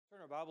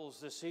Bibles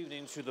this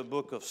evening to the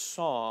book of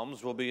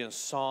Psalms. We'll be in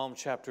Psalm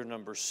chapter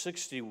number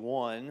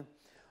 61.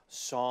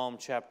 Psalm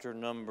chapter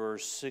number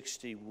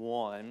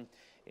 61.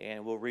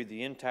 And we'll read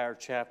the entire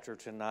chapter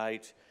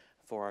tonight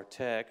for our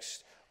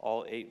text,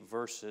 all 8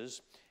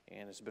 verses.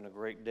 And it's been a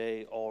great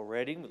day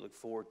already. We look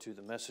forward to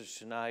the message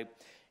tonight.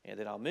 And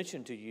then I'll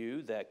mention to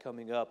you that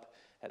coming up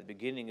at the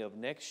beginning of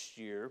next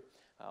year,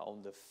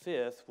 on the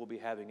 5th, we'll be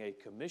having a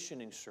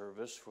commissioning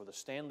service for the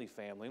Stanley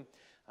family,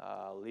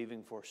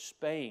 leaving for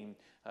Spain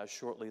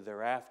shortly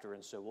thereafter.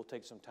 And so we'll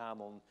take some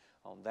time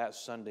on that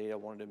Sunday. I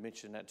wanted to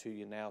mention that to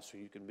you now so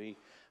you can be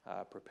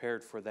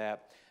prepared for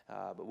that.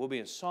 But we'll be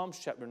in Psalms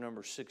chapter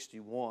number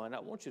 61. I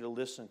want you to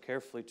listen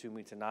carefully to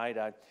me tonight.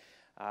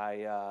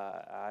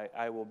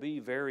 I will be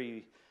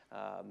very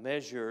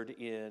measured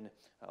in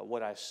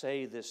what I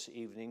say this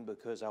evening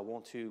because I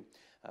want to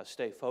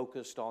stay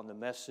focused on the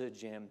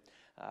message and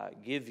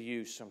give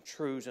you some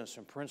truths and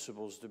some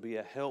principles to be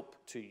a help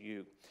to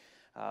you.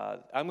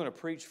 I'm going to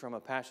preach from a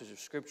passage of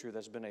Scripture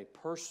that's been a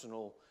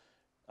personal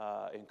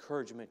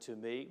encouragement to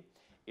me.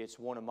 It's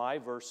one of my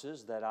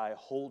verses that I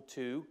hold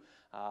to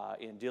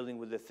in dealing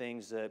with the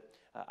things that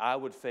I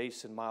would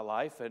face in my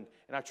life. And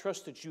I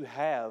trust that you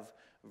have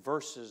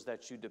verses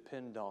that you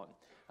depend on,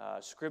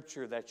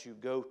 Scripture that you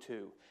go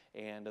to.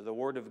 And the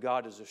Word of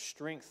God is a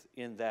strength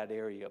in that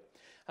area.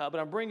 But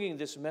I'm bringing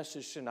this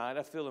message tonight.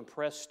 I feel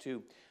impressed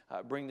to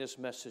bring this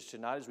message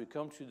tonight as we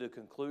come to the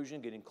conclusion,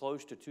 getting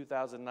close to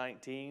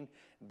 2019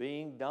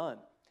 being done.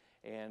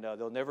 And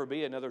there'll never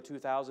be another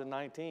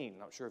 2019.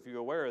 Not sure if you're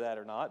aware of that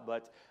or not,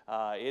 but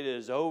it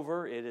is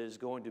over. It is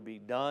going to be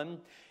done.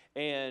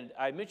 And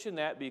I mention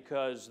that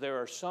because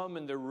there are some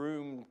in the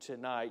room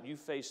tonight, you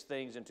faced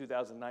things in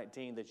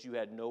 2019 that you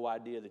had no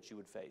idea that you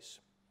would face.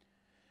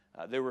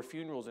 There were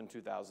funerals in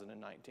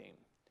 2019.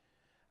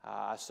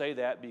 I say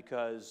that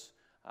because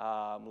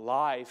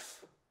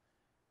life,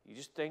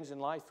 things in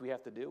life we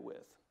have to deal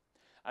with.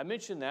 I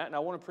mentioned that, and I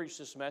want to preach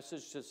this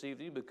message this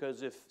evening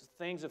because if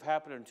things have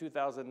happened in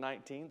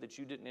 2019 that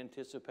you didn't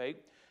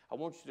anticipate, I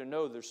want you to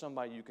know there's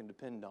somebody you can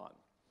depend on,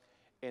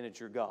 and it's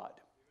your God.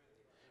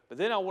 But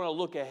then I want to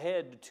look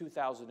ahead to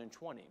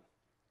 2020,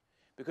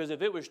 because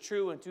if it was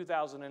true in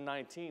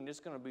 2019, it's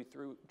going to be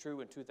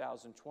true in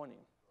 2020.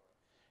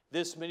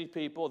 This many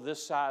people,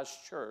 this size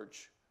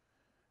church,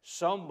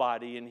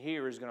 somebody in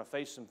here is going to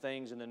face some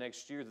things in the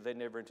next year that they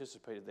never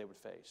anticipated they would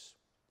face.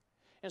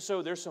 And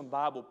so there's some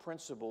Bible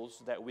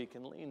principles that we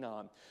can lean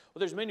on. Well,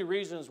 there's many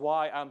reasons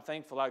why I'm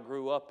thankful I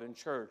grew up in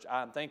church.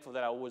 I'm thankful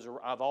that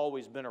I've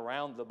always been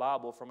around the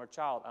Bible from a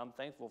child. I'm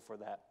thankful for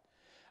that.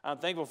 I'm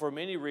thankful for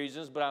many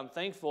reasons, but I'm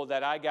thankful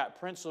that I got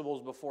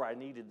principles before I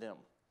needed them.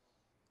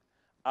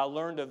 I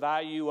learned the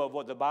value of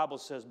what the Bible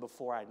says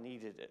before I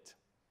needed it.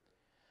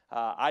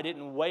 I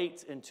didn't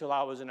wait until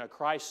I was in a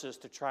crisis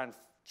to try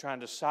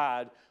and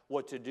decide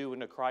what to do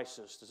in a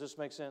crisis. Does this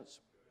make sense?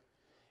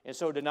 And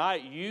so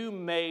tonight, you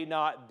may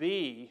not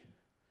be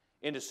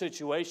in a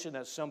situation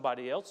that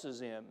somebody else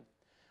is in,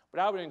 but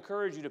I would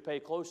encourage you to pay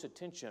close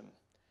attention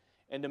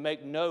and to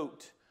make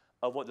note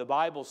of what the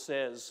Bible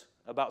says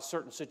about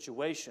certain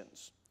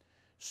situations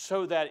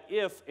so that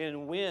if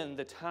and when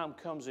the time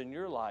comes in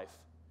your life,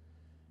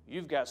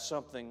 you've got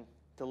something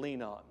to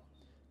lean on.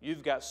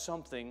 You've got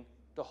something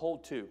to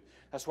hold to.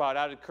 That's why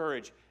I'd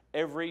encourage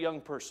every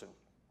young person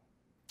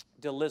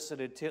to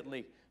listen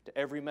intently to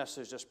every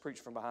message that's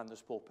preached from behind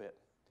this pulpit.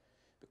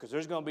 Because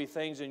there's going to be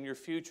things in your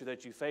future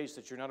that you face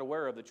that you're not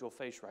aware of that you'll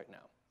face right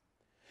now.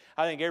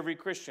 I think every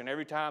Christian,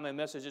 every time a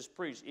message is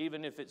preached,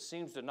 even if it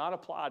seems to not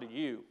apply to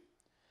you,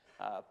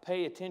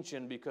 pay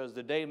attention because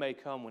the day may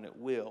come when it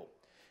will.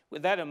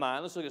 With that in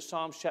mind, let's look at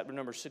Psalms chapter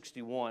number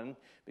 61,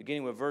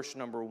 beginning with verse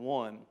number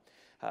 1.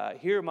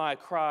 Hear my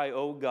cry,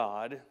 O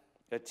God,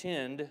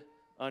 attend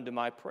unto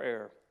my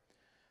prayer.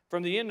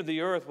 From the end of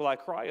the earth will I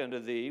cry unto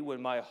thee.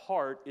 When my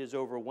heart is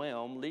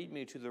overwhelmed, lead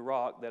me to the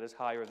rock that is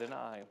higher than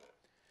I.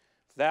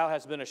 Thou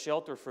hast been a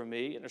shelter for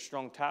me and a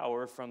strong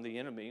tower from the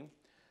enemy.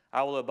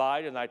 I will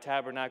abide in thy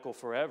tabernacle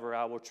forever.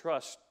 I will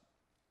trust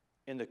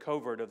in the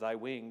covert of thy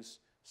wings,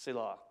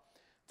 Selah.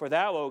 For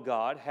thou, O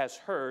God,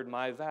 hast heard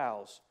my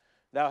vows.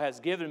 Thou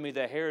hast given me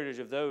the heritage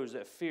of those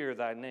that fear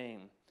thy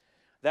name.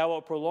 Thou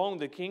wilt prolong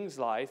the king's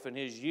life and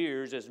his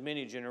years as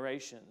many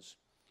generations.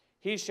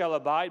 He shall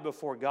abide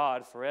before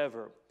God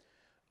forever.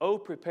 O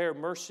prepare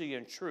mercy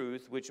and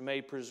truth, which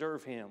may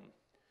preserve him.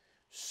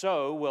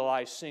 So will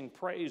I sing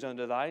praise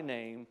unto thy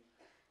name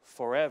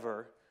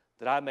forever,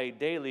 that I may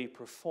daily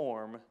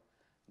perform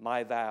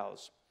my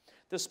vows.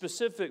 The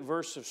specific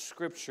verse of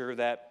Scripture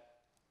that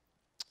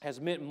has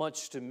meant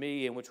much to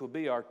me and which will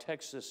be our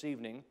text this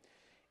evening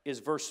is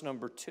verse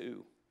number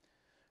 2.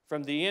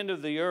 From the end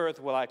of the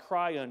earth will I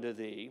cry unto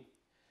thee,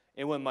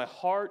 and when my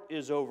heart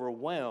is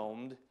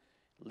overwhelmed,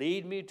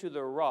 lead me to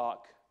the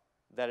rock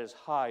that is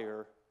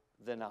higher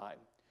than I.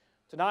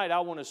 Tonight, I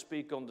want to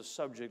speak on the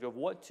subject of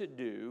what to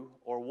do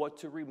or what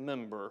to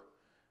remember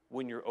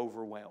when you're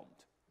overwhelmed.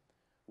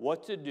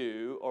 What to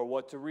do or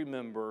what to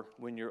remember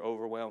when you're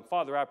overwhelmed.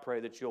 Father, I pray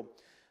that you'll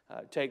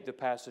take the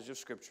passage of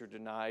Scripture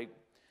tonight.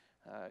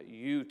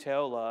 you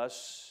tell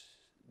us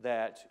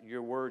that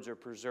your words are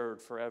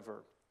preserved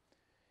forever.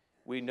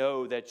 We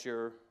know that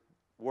your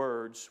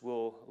words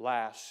will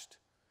last.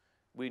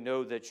 We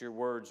know that your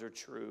words are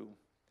true.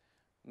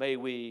 May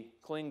we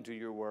cling to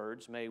your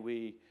words. May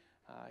we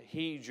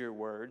heed your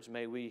words.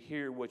 May we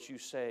hear what you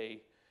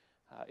say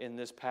in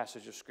this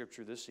passage of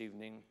Scripture this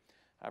evening.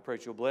 I pray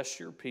that you'll bless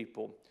your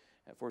people.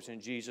 And for it's in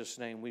Jesus'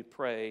 name we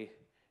pray,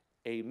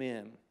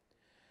 amen.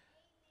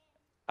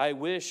 I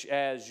wish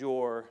as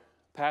your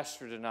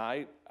pastor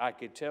tonight, I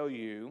could tell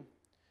you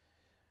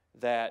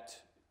that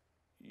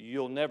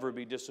you'll never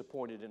be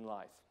disappointed in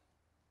life.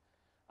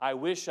 I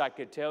wish I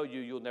could tell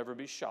you you'll never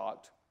be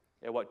shocked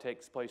at what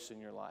takes place in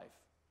your life.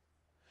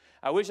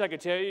 I wish I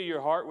could tell you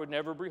your heart would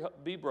never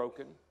be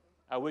broken.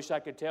 I wish I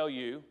could tell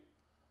you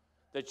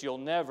that you'll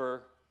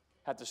never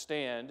have to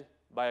stand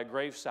by a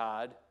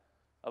graveside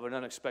of an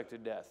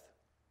unexpected death.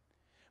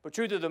 But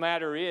truth of the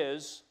matter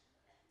is,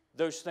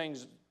 those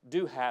things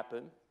do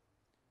happen.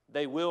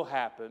 They will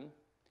happen.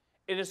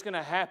 And it's going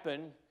to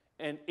happen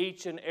in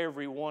each and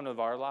every one of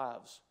our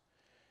lives.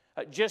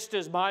 Just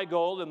as my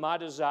goal and my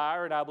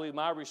desire, and I believe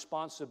my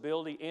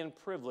responsibility and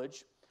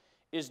privilege,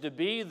 is to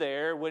be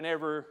there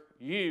whenever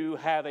you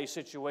have a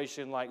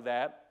situation like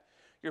that,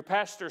 your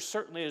pastor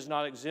certainly is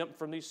not exempt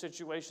from these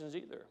situations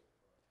either.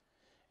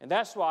 And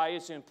that's why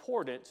it's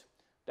important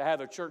to have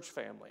a church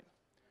family.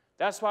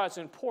 That's why it's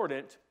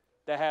important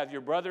to have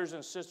your brothers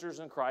and sisters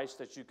in Christ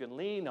that you can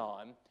lean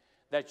on,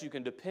 that you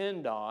can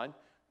depend on,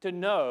 to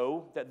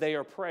know that they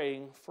are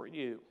praying for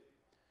you.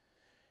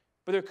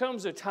 But there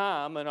comes a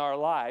time in our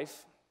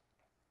life,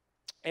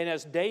 and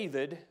as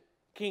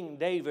King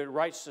David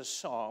writes this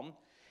psalm,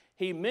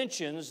 he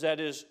mentions that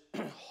his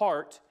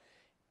heart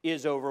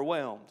is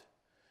overwhelmed.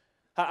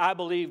 I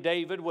believe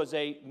David was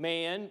a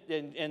man,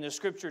 and the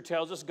Scripture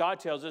tells us, God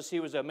tells us, he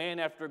was a man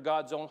after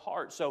God's own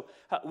heart. So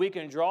we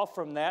can draw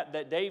from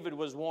that David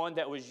was one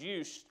that was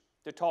used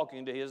to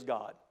talking to his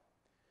God.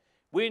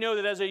 We know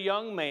that as a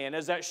young man,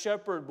 as that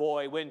shepherd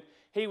boy, when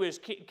he was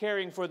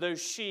caring for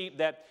those sheep,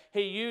 that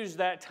he used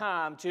that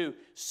time to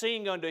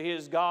sing unto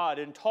his God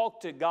and talk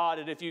to God.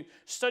 And if you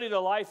study the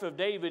life of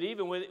David,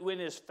 even when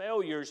his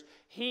failures,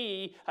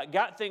 he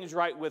got things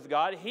right with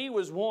God. He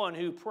was one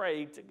who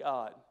prayed to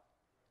God.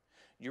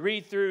 You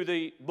read through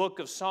the book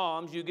of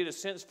Psalms, you get a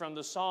sense from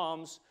the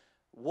Psalms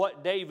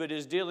what David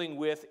is dealing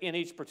with in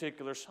each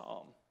particular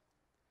psalm.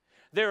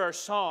 There are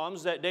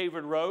psalms that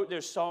David wrote.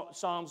 There's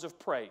psalms of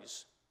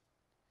praise.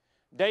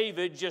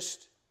 David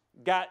just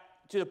got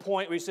to the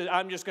point where he said,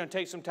 I'm just going to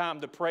take some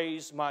time to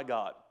praise my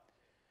God.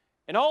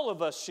 And all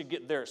of us should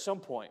get there at some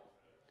point.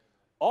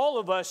 All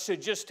of us should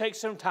just take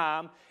some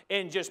time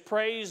and just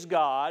praise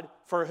God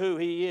for who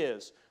He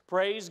is.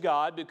 Praise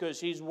God because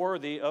He's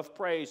worthy of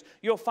praise.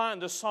 You'll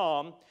find the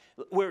psalm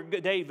where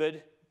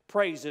David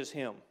praises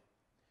Him.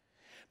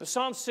 But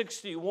Psalm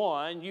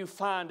 61, you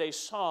find a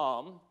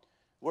psalm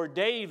where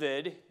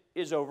David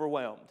is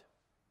overwhelmed.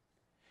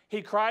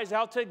 He cries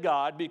out to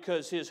God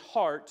because his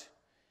heart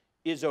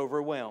is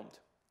overwhelmed.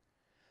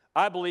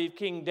 I believe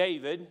King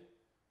David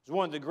is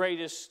one of the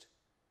greatest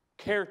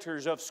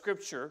characters of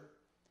Scripture,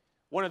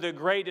 one of the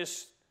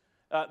greatest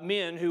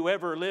men who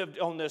ever lived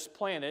on this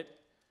planet,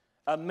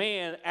 a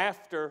man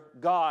after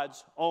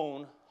God's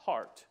own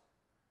heart.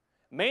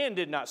 Man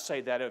did not say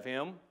that of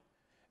him.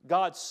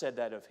 God said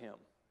that of him.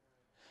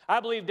 I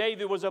believe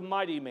David was a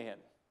mighty man.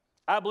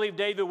 I believe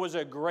David was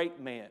a great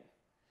man.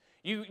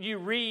 You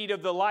read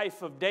of the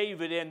life of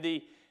David and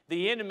the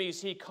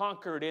enemies he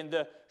conquered and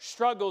the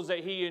struggles that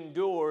he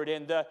endured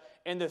and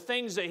the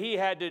things that he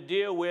had to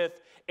deal with.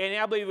 And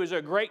I believe he was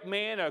a great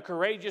man, a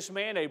courageous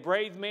man, a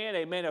brave man,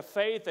 a man of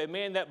faith, a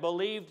man that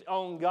believed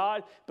on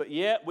God. But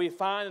yet we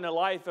find in the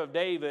life of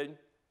David,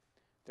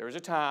 there was a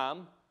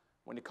time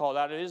when he called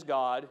out to his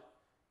God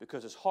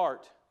because his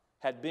heart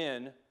had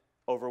been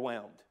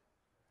overwhelmed.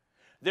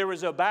 There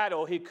was a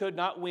battle he could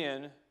not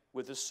win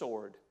with his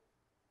sword.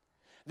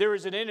 There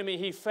was an enemy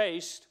he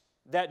faced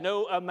that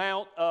no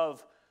amount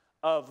of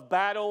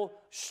battle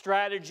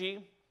strategy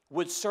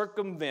would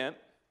circumvent.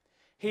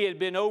 He had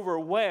been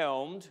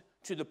overwhelmed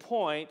to the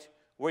point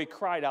where he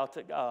cried out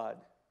to God.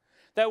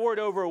 That word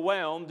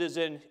overwhelmed is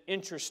an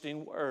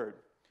interesting word.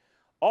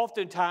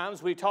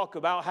 Oftentimes we talk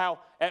about how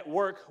at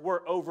work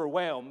we're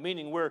overwhelmed,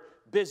 meaning we're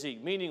busy,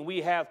 meaning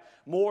we have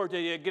more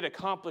to get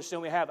accomplished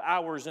than we have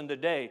hours in the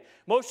day.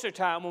 Most of the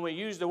time when we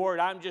use the word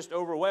I'm just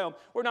overwhelmed,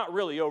 we're not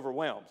really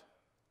overwhelmed.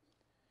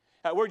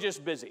 We're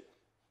just busy.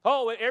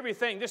 Oh,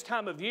 everything this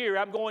time of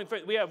year,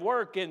 we have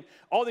work and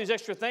all these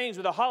extra things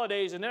with the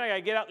holidays, and then I got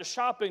to get out to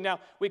shopping.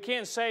 Now, we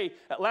can say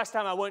that last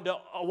time I went to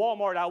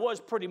Walmart, I was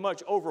pretty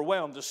much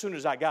overwhelmed as soon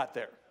as I got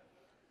there.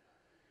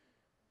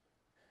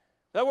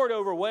 That word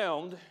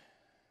overwhelmed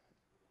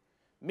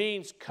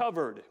means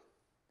covered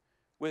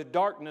with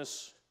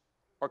darkness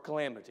or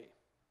calamity.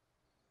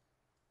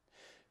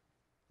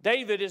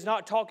 David is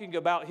not talking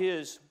about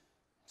his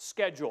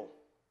schedule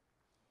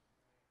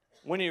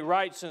when he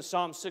writes in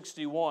Psalm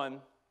 61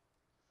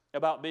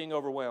 about being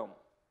overwhelmed.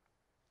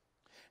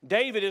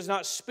 David is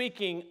not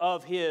speaking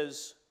of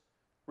his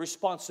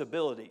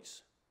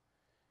responsibilities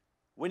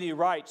when he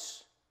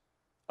writes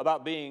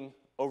about being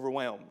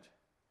overwhelmed.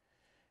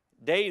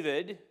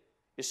 David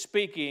is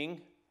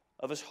speaking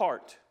of his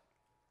heart.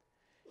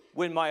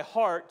 When my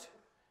heart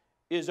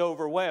is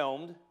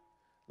overwhelmed,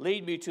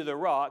 lead me to the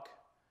rock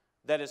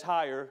that is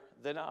higher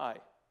than I.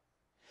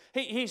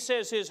 He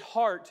says his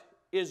heart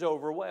is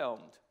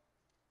overwhelmed.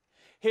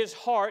 His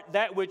heart,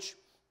 that which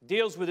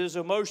deals with his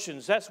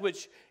emotions, that's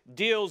which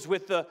deals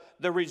with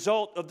the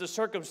result of the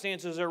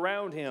circumstances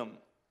around him.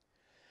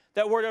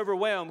 That word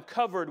overwhelmed,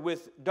 covered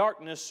with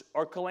darkness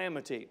or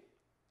calamity.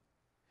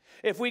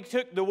 If we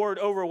took the word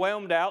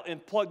overwhelmed out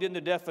and plugged in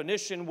the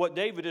definition, what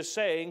David is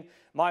saying,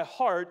 my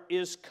heart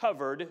is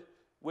covered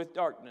with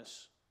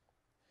darkness.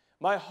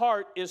 My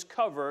heart is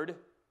covered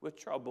with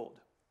trouble.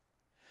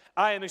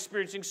 I am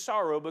experiencing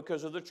sorrow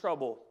because of the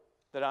trouble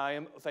that I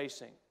am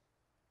facing.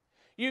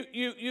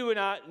 You and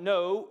I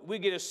know, we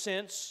get a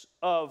sense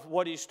of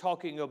what he's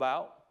talking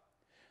about.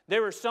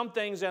 There are some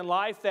things in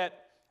life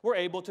that we're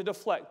able to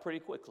deflect pretty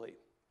quickly.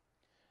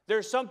 There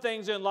are some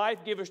things in life,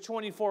 give us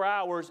 24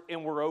 hours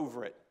and we're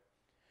over it.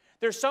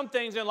 There's some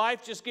things in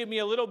life, just give me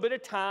a little bit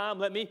of time,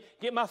 let me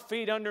get my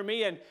feet under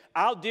me and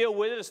I'll deal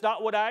with it. It's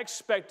not what I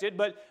expected,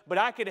 but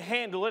I can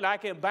handle it. I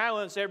can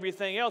balance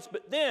everything else.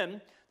 But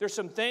then there's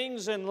some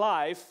things in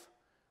life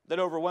that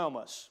overwhelm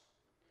us.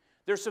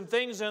 There's some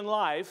things in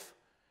life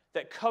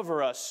that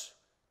cover us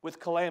with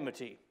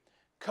calamity,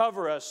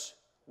 cover us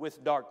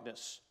with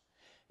darkness.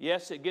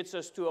 Yes, it gets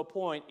us to a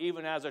point,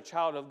 even as a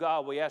child of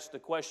God, we ask the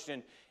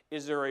question,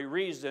 is there a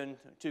reason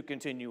to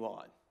continue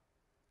on?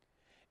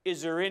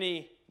 Is there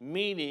any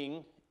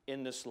meaning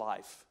in this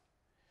life?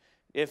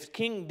 If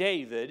King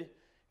David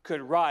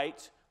could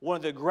write, one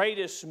of the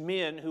greatest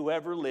men who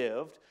ever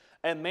lived,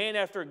 a man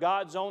after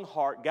God's own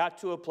heart, got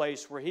to a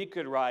place where he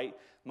could write,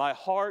 my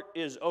heart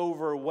is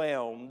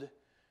overwhelmed,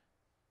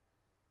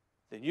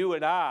 then you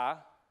and I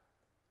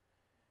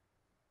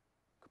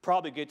could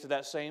probably get to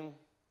that same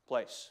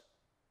place.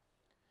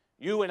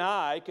 You and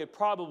I could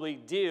probably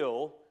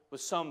deal with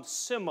some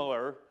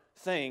similar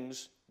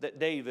things that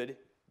David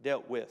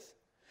dealt with.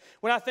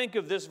 When I think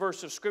of this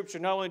verse of Scripture,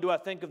 not only do I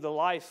think of the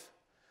life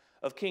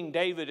of King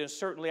David, and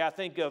certainly I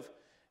think of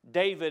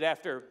David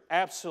after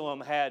Absalom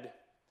had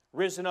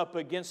risen up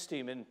against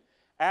him, and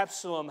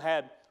Absalom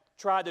had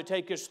tried to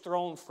take his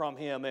throne from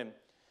him, and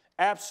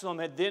Absalom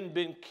had then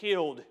been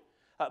killed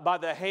by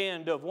the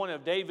hand of one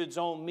of David's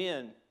own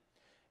men.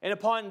 And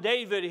upon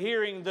David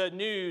hearing the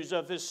news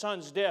of his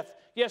son's death,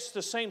 yes,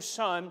 the same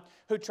son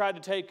who tried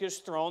to take his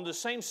throne, the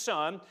same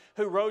son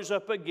who rose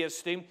up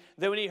against him,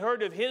 that when he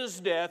heard of his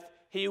death,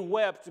 he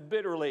wept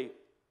bitterly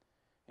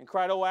and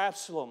cried, "Oh,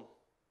 Absalom,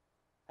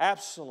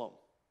 Absalom."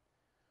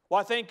 Well,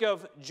 I think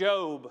of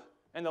Job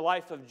and the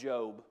life of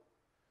Job.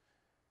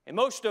 And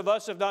most of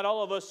us, if not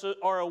all of us,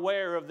 are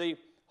aware of the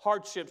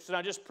hardships, and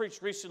I just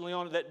preached recently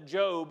on it, that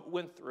Job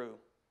went through.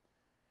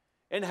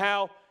 And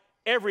how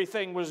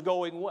everything was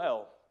going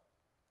well.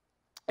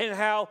 And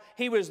how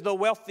he was the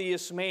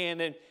wealthiest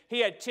man, and he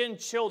had 10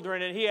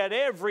 children, and he had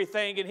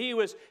everything, and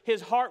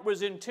his heart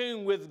was in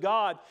tune with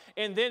God.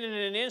 And then in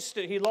an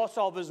instant, he lost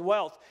all of his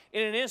wealth.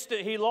 In an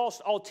instant, he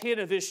lost all 10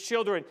 of his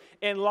children.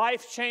 And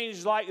life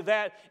changed like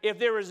that. If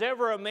there was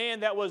ever a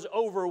man that was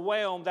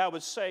overwhelmed, I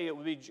would say it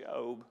would be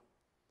Job.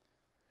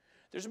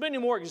 There's many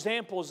more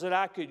examples that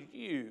I could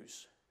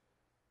use.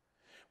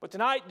 But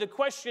tonight, the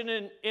question,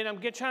 and I'm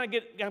kind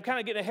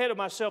of getting ahead of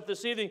myself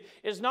this evening,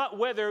 is not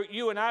whether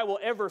you and I will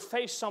ever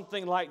face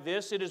something like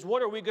this. It is,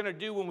 what are we going to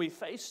do when we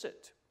face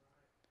it?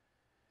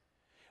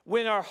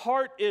 When our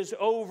heart is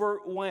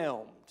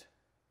overwhelmed,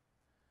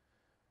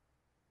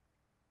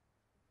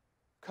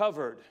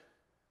 covered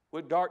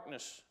with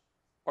darkness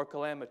or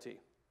calamity.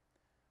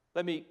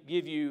 Let me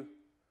give you,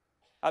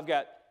 I've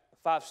got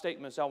 5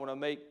 statements I want to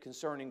make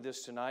concerning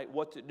this tonight,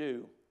 what to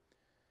do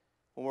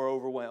when we're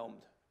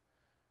overwhelmed.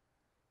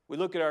 We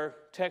look at our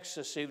text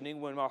this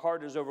evening, when my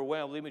heart is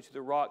overwhelmed, lead me to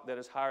the rock that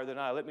is higher than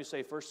I. Let me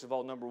say, first of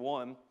all, number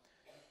one,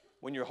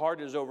 when your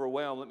heart is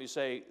overwhelmed, let me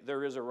say,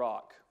 there is a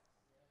rock.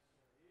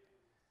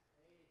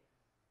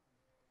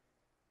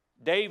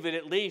 David,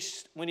 at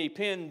least when he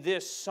penned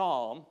this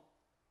psalm,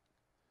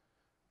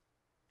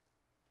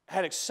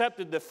 had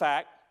accepted the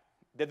fact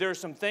that there are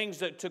some things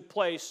that took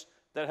place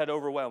that had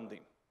overwhelmed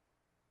him.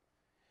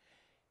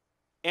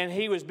 And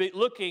he was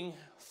looking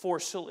for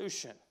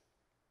solution.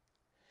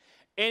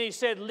 And he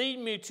said, lead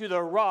me to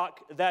the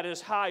rock that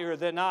is higher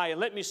than I. And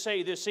let me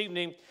say this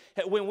evening,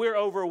 when we're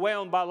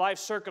overwhelmed by life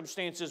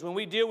circumstances, when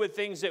we deal with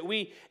things that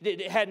we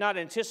had not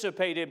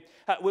anticipated,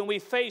 when we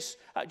face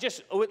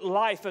just with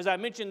life, as I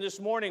mentioned this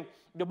morning,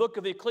 the book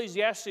of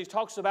Ecclesiastes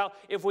talks about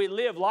if we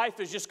live, life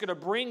is just going to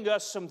bring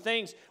us some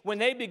things. When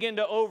they begin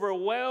to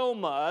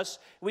overwhelm us,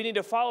 we need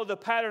to follow the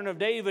pattern of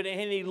David,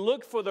 and he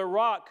looked for the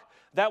rock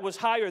that was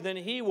higher than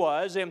he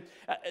was. And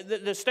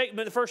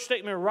the first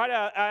statement right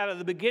out of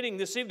the beginning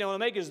this evening I want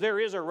to make is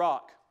there is a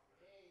rock.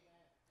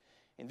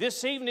 And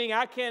this evening,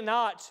 I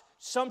cannot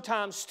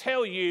sometimes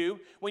tell you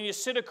when you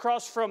sit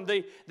across from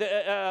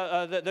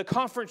the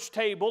conference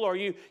table, or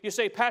you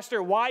say,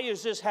 Pastor, why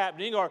is this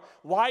happening? Or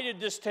why did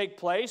this take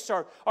place?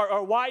 Or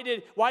why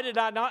did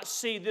I not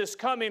see this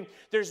coming?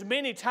 There's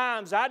many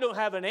times I don't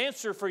have an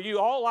answer for you.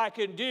 All I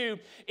can do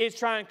is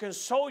try and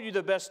console you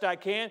the best I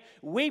can,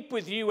 weep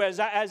with you as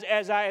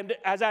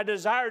I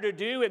desire to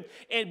do,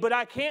 but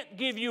I can't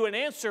give you an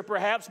answer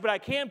perhaps, but I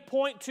can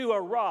point to a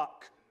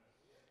rock.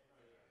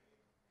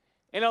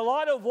 And a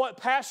lot of what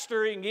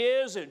pastoring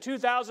is in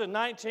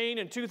 2019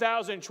 and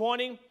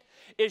 2020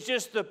 is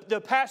just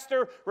the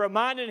pastor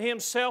reminding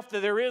himself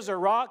that there is a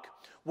rock,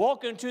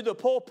 walking to the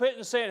pulpit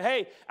and saying,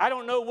 hey, I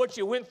don't know what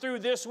you went through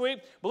this week,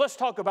 but let's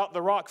talk about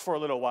the rock for a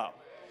little while.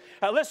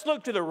 Let's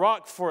look to the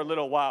rock for a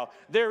little while.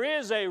 There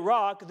is a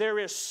rock. There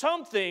is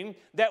something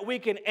that we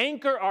can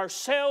anchor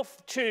ourselves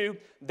to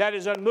that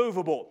is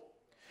unmovable,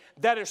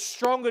 that is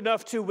strong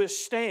enough to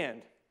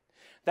withstand.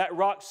 That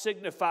rock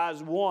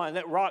signifies one.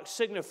 That rock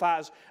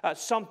signifies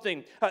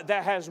something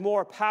that has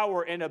more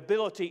power and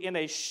ability in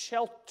a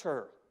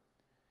shelter.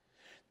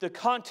 The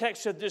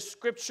context of this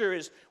scripture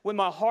is when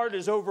my heart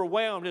is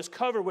overwhelmed, is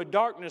covered with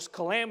darkness,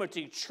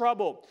 calamity,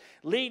 trouble.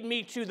 Lead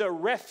me to the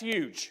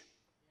refuge.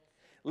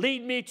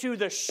 Lead me to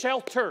the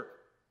shelter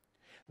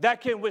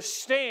that can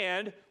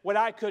withstand what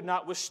I could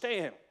not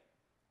withstand.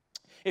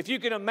 If you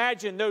can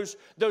imagine those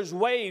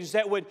waves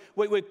that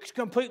would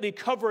completely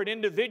cover an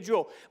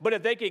individual, but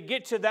if they could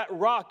get to that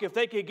rock, if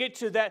they could get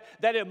to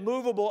that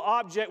immovable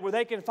object where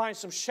they can find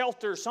some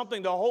shelter,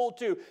 something to hold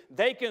to,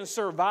 they can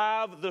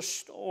survive the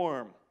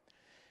storm.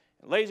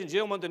 And ladies and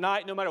gentlemen,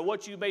 tonight, no matter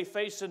what you may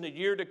face in the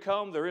year to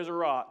come, there is a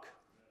rock.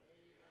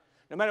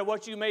 No matter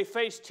what you may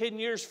face 10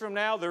 years from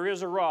now, there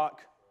is a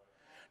rock.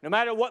 No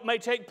matter what may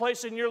take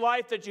place in your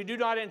life that you do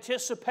not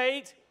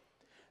anticipate,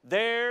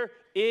 there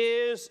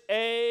is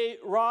a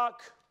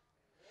rock.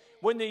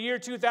 When the year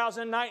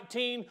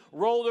 2019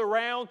 rolled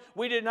around,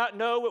 we did not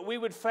know what we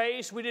would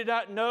face. We did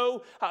not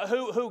know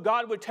who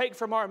God would take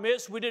from our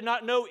midst. We did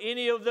not know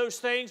any of those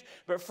things.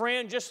 But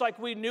friend, just like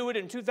we knew it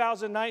in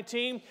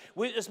 2019,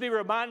 let's be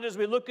reminded as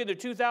we look into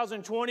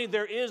 2020,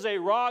 there is a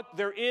rock.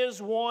 There is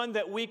one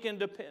that we can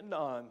depend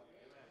on.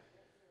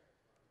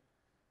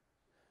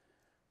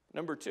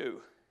 Number two,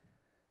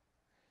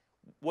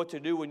 what to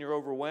do when you're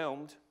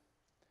overwhelmed,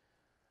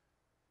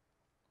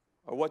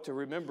 or what to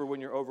remember when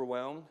you're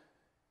overwhelmed.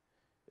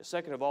 The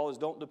second of all is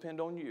don't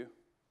depend on you.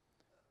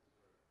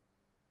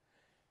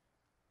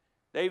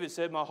 David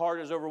said, my heart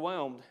is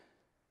overwhelmed.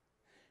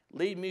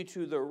 Lead me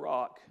to the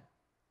rock.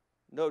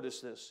 Notice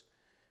this.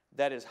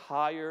 That is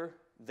higher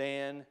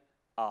than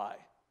I.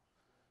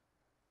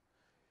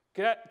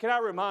 Can I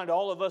remind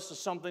all of us of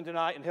something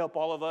tonight and help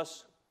all of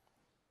us?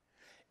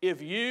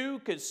 If you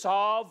could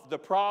solve the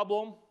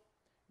problem,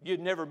 you'd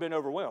never been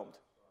overwhelmed.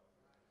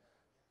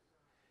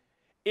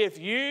 If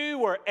you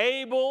were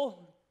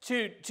able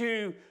to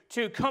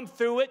come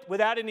through it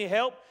without any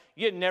help,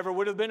 you never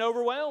would have been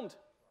overwhelmed.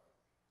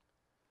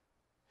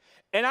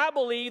 And I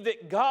believe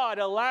that God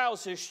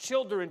allows His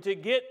children to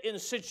get in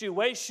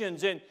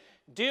situations and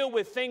deal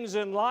with things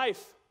in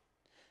life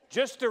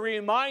just to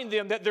remind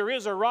them that there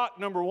is a rock,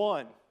 number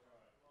one.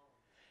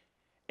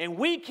 And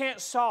we can't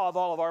solve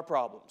all of our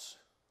problems.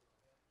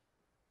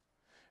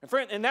 And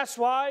friend, and that's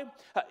why,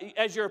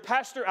 as your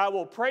pastor, I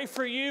will pray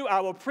for you. I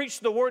will preach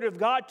the Word of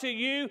God to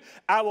you.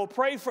 I will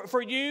pray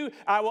for you.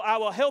 I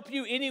will help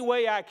you any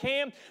way I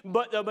can.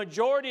 But the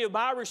majority of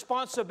my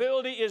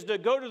responsibility is to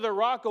go to the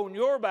rock on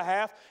your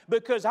behalf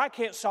because I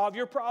can't solve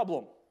your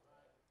problem.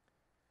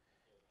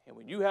 And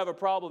when you have a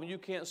problem you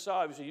can't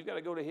solve, so you've got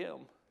to go to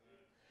Him.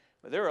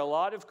 But there are a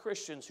lot of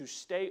Christians who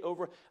stay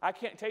over. I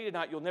can't tell you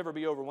tonight you'll never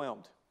be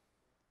overwhelmed.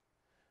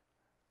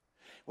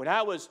 When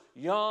I was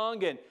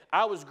young and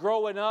I was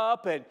growing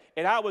up and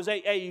I was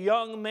a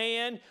young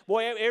man,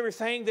 boy,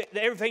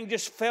 everything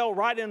just fell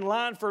right in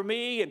line for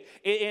me. And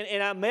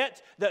I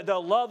met the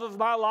love of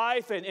my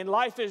life and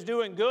life is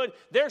doing good.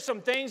 There's some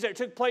things that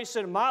took place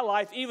in my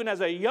life even as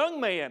a young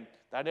man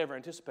that I never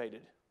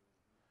anticipated.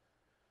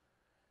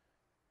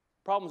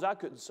 Problems I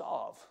couldn't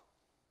solve.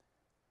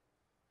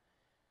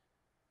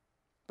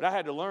 But I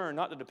had to learn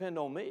not to depend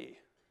on me.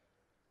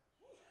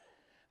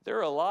 There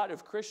are a lot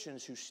of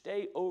Christians who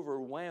stay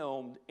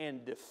overwhelmed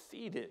and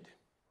defeated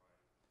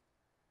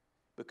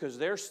because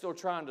they're still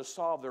trying to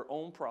solve their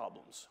own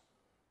problems.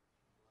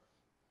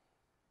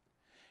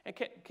 And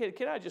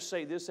can I just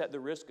say this at the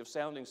risk of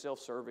sounding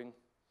self-serving?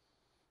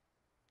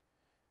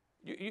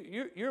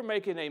 You're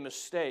making a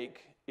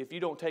mistake if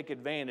you don't take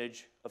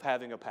advantage of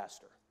having a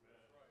pastor.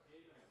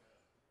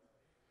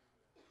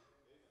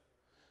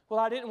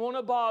 Well, I didn't want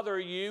to bother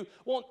you.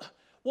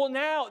 Well,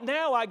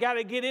 now I got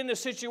to get in a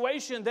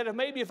situation that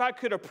maybe if I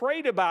could have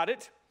prayed about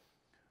it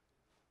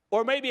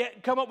or maybe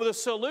come up with a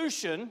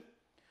solution,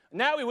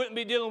 now we wouldn't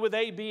be dealing with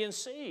A, B, and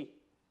C.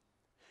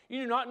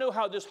 You do not know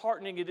how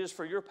disheartening it is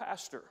for your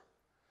pastor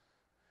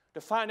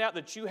to find out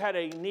that you had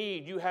a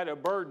need, you had a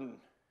burden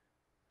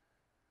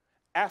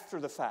after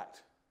the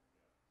fact.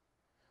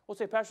 Well,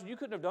 say, Pastor, you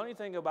couldn't have done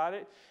anything about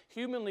it.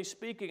 Humanly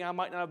speaking, I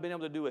might not have been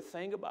able to do a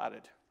thing about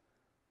it.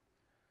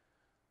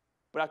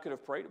 But I could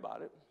have prayed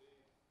about it.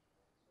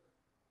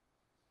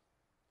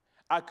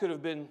 I could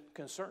have been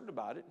concerned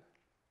about it.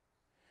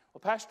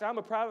 Well, Pastor, I'm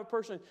a private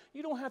person.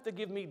 You don't have to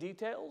give me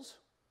details.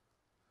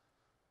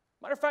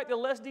 Matter of fact, the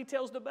less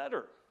details, the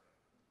better.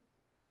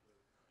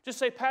 Just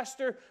say,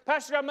 Pastor,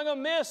 I'm going to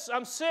miss.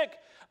 I'm sick.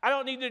 I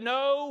don't need to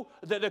know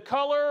the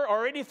color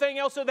or anything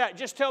else of that.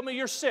 Just tell me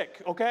you're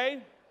sick,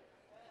 okay?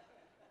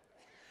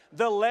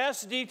 The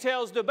less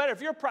details, the better.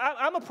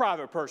 I'm a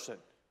private person.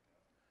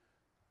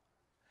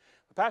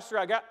 Pastor,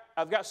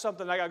 I've got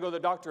something I got to go to the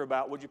doctor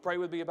about. Would you pray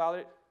with me about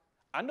it?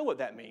 I know what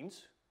that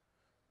means.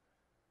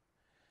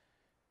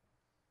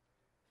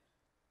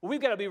 We've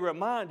got to be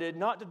reminded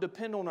not to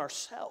depend on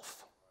ourselves.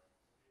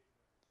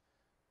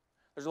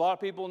 There's a lot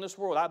of people in this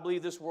world. I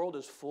believe this world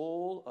is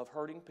full of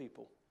hurting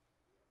people.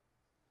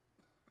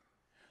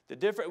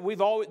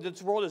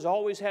 This world has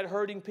always had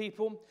hurting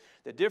people.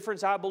 The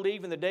difference, I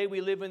believe, in the day we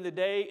live in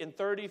today, in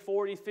 30,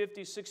 40,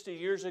 50, 60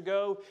 years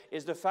ago,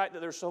 is the fact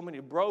that there's so many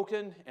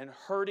broken and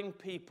hurting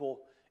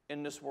people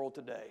in this world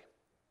today.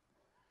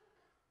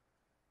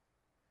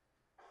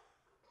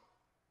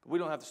 But we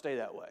don't have to stay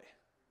that way.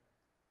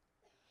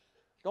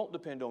 Don't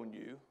depend on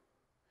you.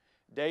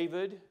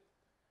 David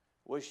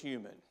was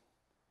human.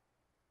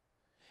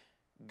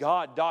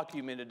 God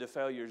documented the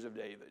failures of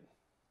David.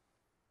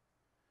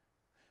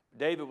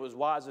 David was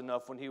wise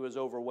enough when he was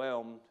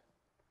overwhelmed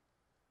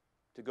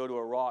to go to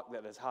a rock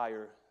that is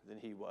higher than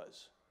he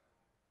was.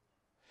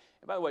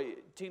 And by the way,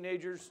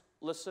 teenagers,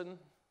 listen.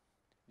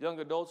 Young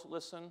adults,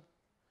 listen.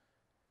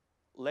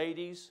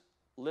 Ladies,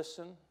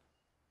 listen.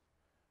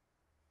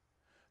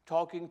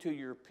 Talking to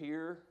your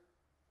peer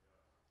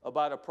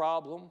about a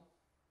problem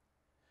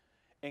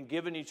and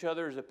giving each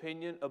other's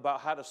opinion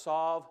about how to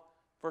solve,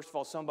 first of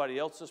all, somebody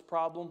else's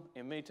problem,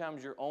 and many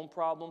times your own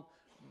problem,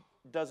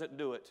 doesn't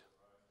do it.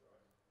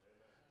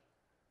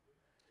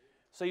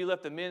 So you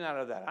left the men out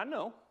of that. I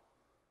know.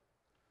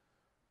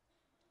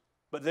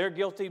 But they're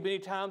guilty many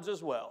times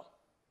as well.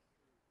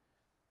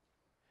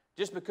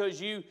 Just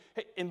because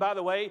and by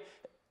the way,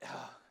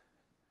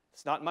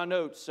 it's not in my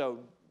notes, so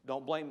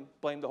don't blame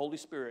the Holy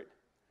Spirit.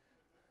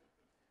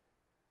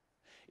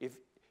 If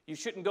you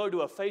shouldn't go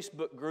to a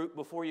Facebook group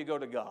before you go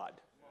to God.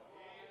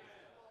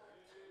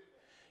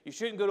 You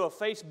shouldn't go to a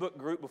Facebook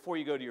group before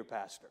you go to your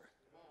pastor.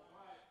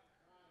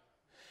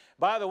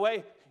 By the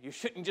way, you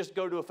shouldn't just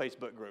go to a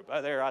Facebook group.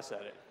 There, I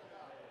said it.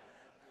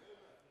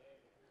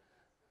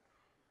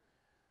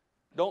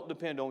 Don't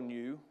depend on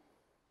you.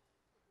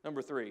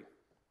 Number 3.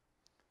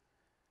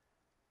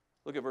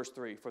 Look at verse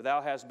 3. For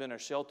thou hast been a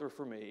shelter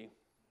for me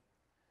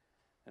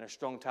and a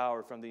strong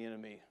tower from the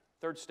enemy.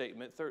 Third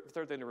statement,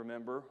 third thing to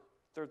remember,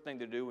 third thing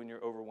to do when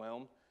you're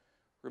overwhelmed.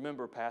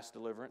 Remember past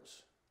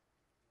deliverance.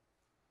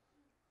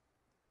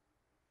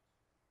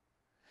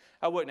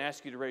 I wouldn't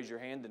ask you to raise your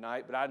hand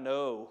tonight, but I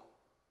know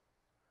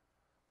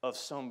of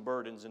some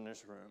burdens in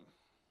this room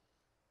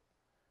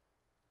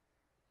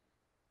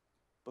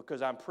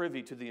because I'm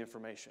privy to the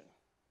information.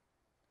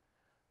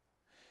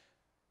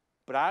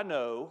 But I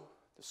know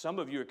that some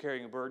of you are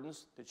carrying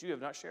burdens that you have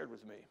not shared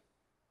with me.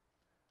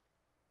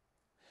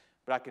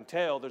 But I can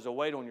tell there's a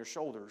weight on your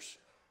shoulders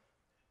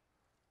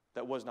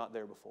that was not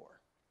there before.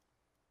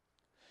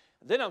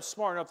 Then I'm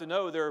smart enough to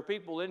know there are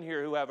people in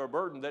here who have a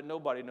burden that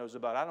nobody knows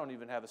about. I don't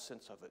even have a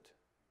sense of it.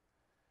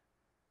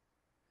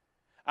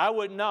 I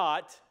would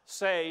not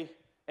say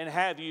and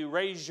have you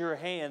raise your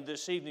hand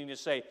this evening to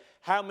say,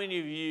 how many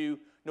of you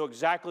know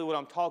exactly what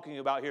I'm talking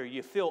about here?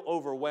 You feel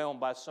overwhelmed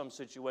by some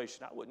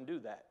situation. I wouldn't do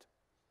that.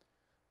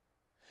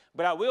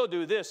 But I will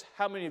do this.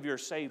 How many of you are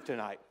saved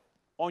tonight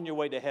on your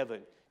way to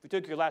heaven? If you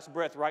took your last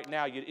breath right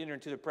now, you'd enter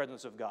into the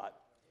presence of God.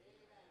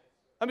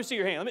 Let me see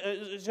your hand. Let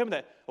me show me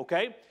that.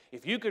 Okay?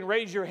 If you can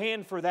raise your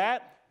hand for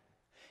that,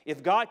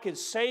 if God can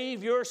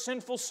save your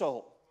sinful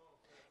soul,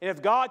 and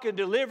if God can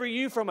deliver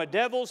you from a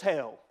devil's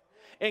hell,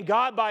 and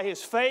God by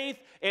His faith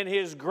and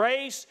His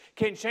grace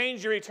can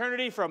change your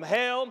eternity from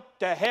hell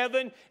to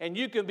heaven, and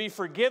you can be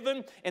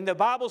forgiven, and the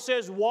Bible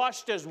says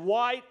washed as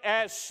white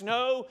as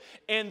snow,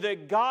 and the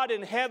God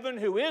in heaven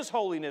who is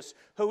holiness,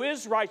 who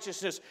is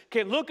righteousness,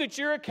 can look at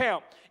your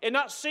account and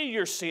not see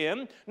your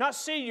sin, not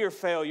see your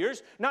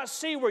failures, not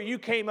see where you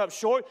came up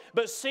short,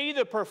 but see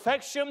the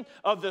perfection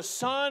of the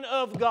Son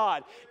of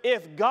God.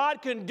 If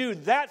God can do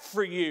that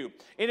for you,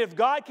 and if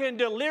God can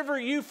deliver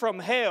you from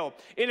hell,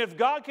 and if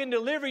God can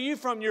deliver you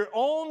from your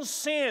own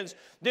sins,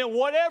 then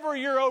whatever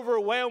you're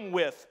overwhelmed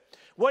with,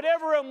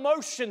 whatever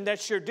emotion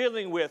that you're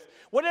dealing with,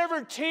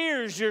 whatever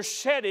tears you're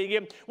shedding,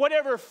 and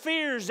whatever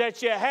fears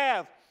that you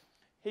have,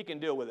 He can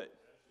deal with it.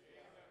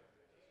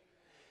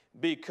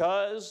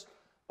 Because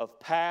of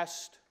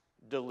past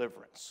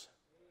deliverance.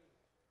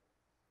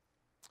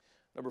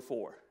 Number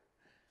 4.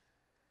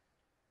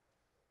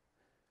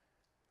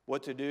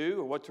 What to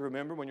do or what to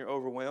remember when you're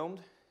overwhelmed.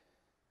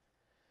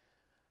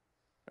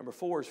 Number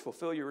 4 is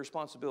fulfill your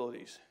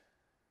responsibilities.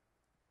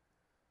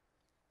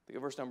 Look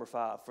at verse number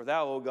 5. For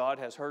thou, O God,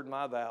 hast heard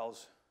my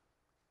vows.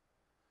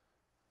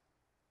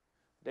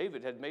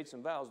 David had made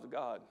some vows to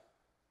God.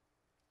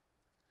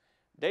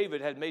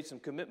 David had made some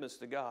commitments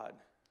to God.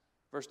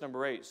 Verse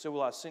number 8, so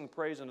will I sing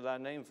praise unto thy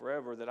name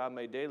forever, that I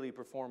may daily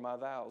perform my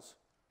vows.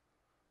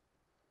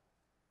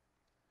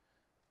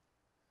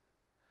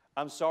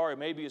 I'm sorry,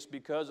 maybe it's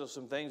because of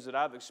some things that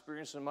I've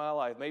experienced in my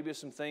life. Maybe it's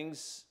some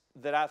things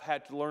that I've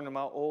had to learn in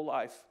my whole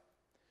life.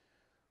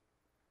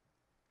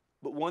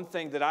 But one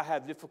thing that I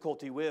have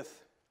difficulty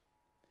with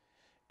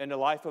in the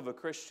life of a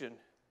Christian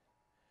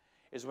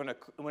is when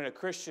a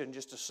Christian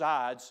just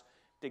decides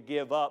to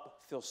give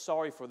up, feel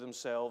sorry for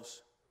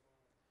themselves,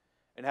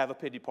 and have a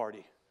pity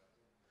party.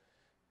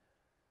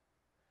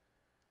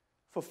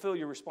 Fulfill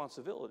your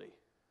responsibility.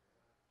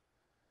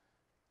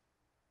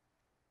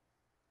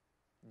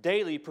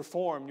 Daily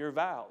perform your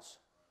vows.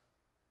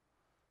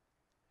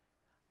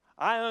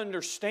 I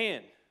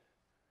understand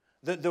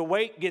that the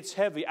weight gets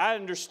heavy. I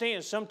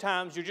understand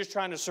sometimes you're just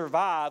trying to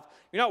survive.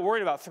 You're not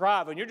worried about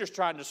thriving. You're just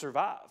trying to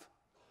survive.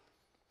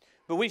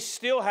 But we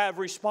still have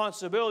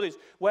responsibilities.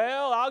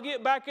 Well, I'll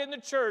get back in the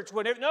church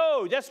whenever.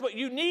 No, that's what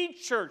you need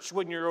church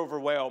when you're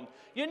overwhelmed.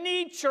 You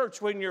need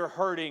church when you're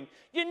hurting.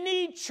 You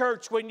need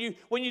church when you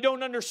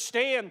don't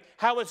understand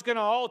how it's going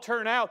to all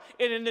turn out.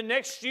 And in the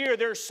next year,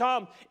 there's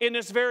some in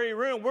this very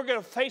room. We're going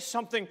to face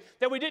something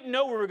that we didn't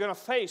know we were going to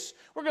face.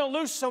 We're going to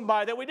lose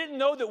somebody that we didn't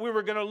know that we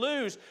were going to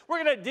lose.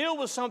 We're going to deal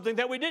with something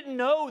that we didn't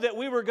know that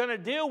we were going to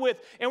deal with.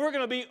 And we're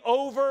going to be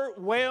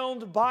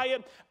overwhelmed by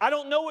it. I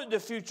don't know what the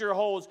future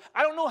holds.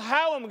 I don't know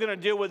how I'm going to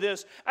deal with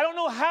this. I don't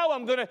know how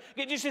I'm going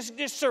to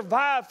just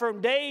survive from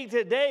day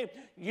to day.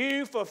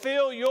 You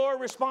fulfill your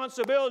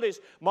responsibilities.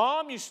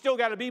 Mom, you still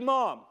got to be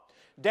mom.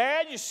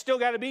 Dad, you still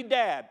got to be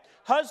dad.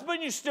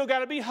 Husband, you still got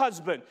to be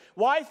husband.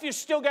 Wife, you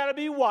still got to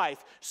be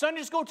wife.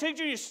 Sunday school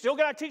teacher, you still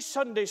got to teach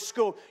Sunday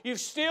school. You've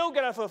still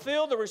got to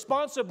fulfill the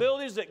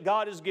responsibilities that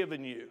God has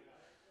given you.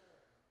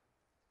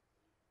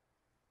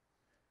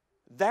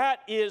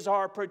 That is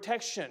our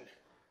protection.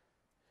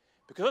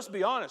 Because let's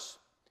be honest,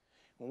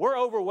 when we're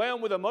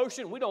overwhelmed with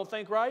emotion, we don't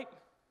think right.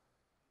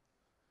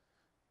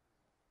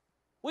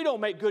 We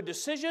don't make good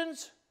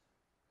decisions.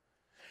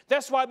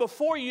 That's why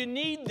before you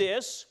need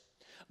this,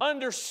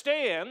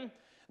 understand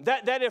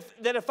that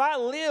if I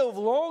live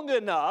long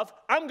enough,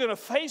 I'm going to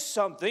face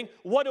something.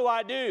 What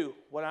do?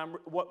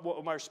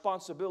 What my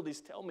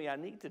responsibilities tell me I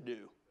need to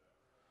do.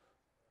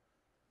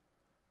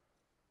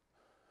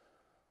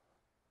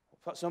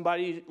 If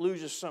somebody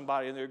loses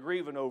somebody and they're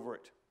grieving over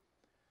it,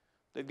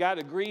 they've got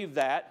to grieve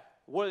that.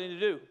 What do they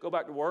do? Go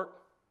back to work?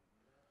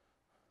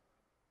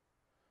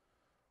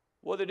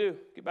 What do they do?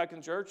 Get back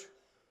in church?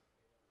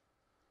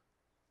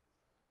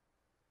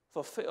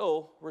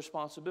 Fulfill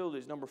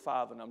responsibilities. Number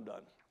 5, and I'm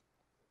done.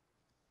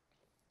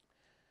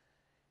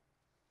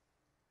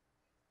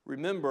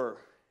 Remember,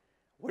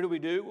 what do we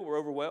do when we're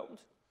overwhelmed?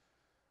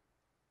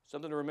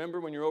 Something to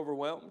remember when you're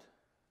overwhelmed?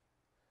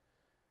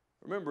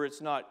 Remember,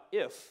 it's not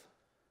if,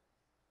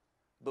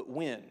 but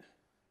when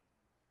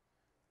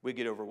we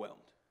get overwhelmed.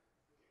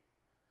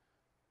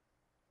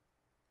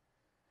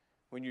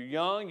 When you're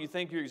young, you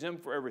think you're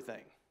exempt for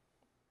everything.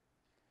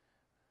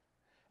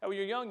 And when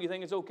you're young, you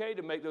think it's okay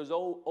to make those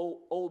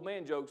old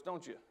man jokes,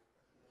 don't you?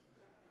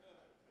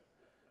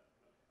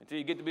 Until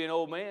you get to be an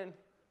old man.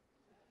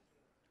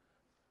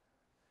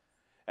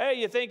 Hey,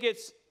 you think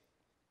it's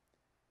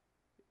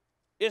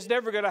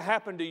never going to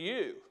happen to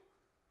you.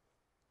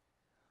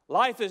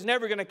 Life is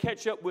never going to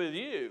catch up with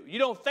you. You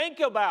don't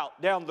think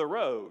about down the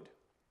road.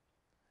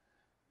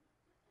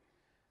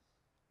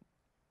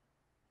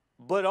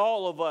 But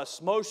all of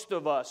us, most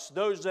of us,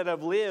 those that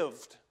have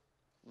lived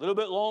a little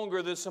bit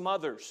longer than some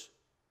others,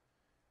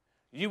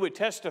 you would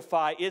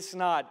testify it's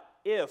not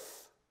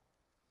if,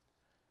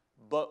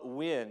 but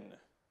when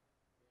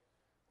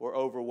we're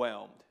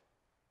overwhelmed.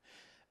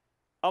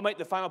 I'll make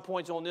the final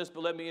points on this,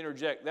 but let me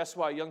interject. That's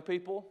why young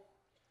people,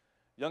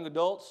 young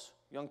adults,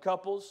 young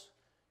couples,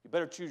 you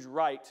better choose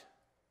right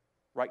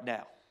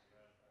now.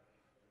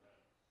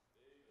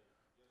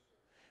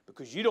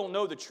 Because you don't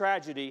know the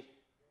tragedy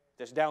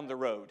that's down the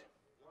road.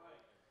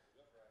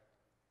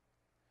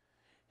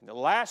 And the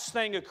last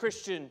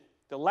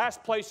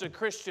place a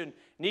Christian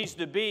needs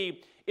to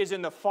be is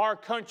in the far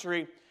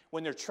country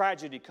when their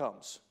tragedy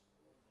comes.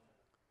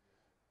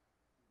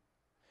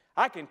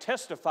 I can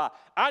testify.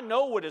 I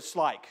know what it's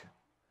like.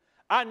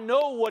 I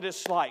know what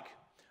it's like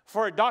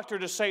for a doctor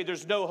to say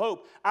there's no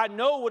hope. I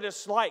know what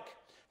it's like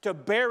to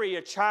bury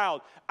a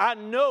child. I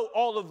know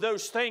all of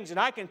those things, and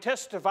I can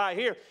testify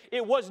here.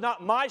 It was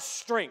not my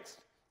strength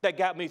that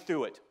got me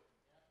through it.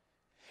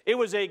 It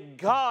was a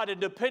God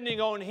and depending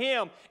on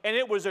Him, and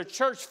it was a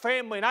church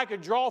family, and I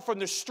could draw from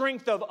the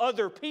strength of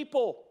other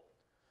people.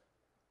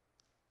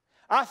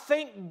 I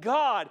thank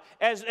God,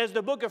 as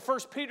the book of 1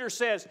 Peter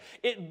says,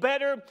 it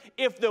better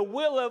if the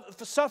will of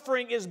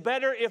suffering is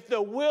better if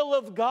the will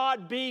of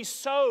God be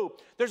so.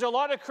 There's a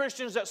lot of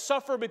Christians that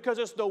suffer because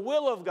it's the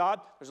will of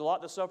God. There's a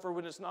lot that suffer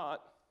when it's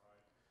not.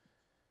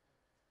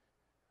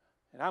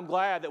 And I'm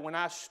glad that when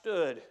I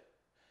stood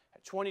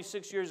at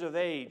 26 years of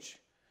age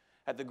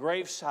at the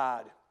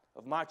graveside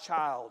of my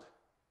child,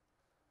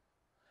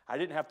 I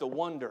didn't have to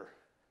wonder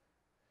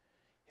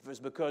if it was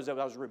because I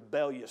was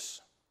rebellious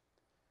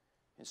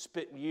and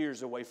spent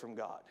years away from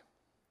God,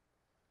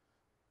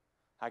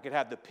 I could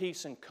have the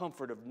peace and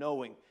comfort of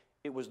knowing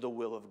it was the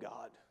will of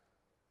God.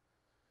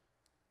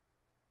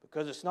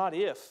 Because it's not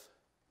if,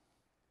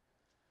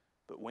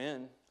 but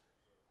when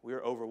we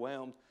are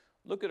overwhelmed.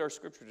 Look at our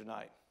scripture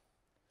tonight.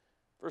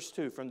 Verse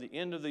 2, from the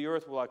end of the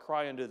earth will I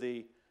cry unto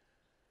thee,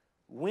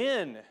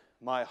 when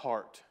my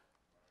heart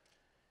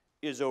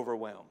is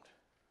overwhelmed.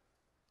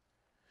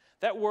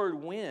 That word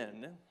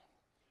when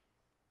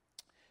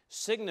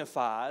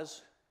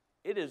signifies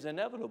it is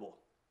inevitable.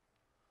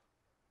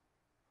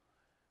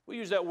 We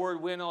use that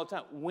word when all the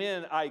time.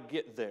 When I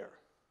get there.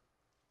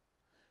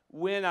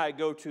 When I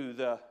go to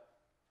the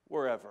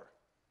wherever.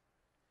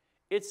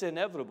 It's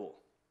inevitable.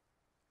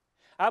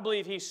 I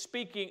believe he's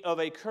speaking of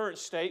a current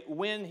state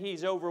when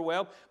he's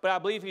overwhelmed, but I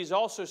believe he's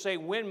also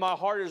saying when my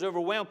heart is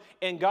overwhelmed,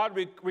 and God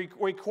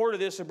recorded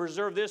this and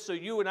preserved this so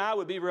you and I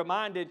would be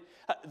reminded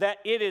that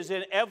it is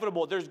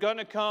inevitable. There's going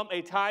to come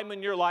a time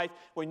in your life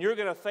when you're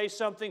going to face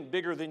something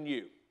bigger than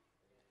you.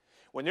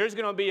 When there's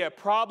going to be a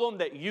problem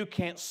that you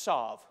can't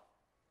solve.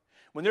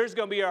 When there's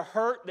going to be a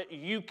hurt that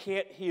you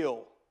can't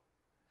heal.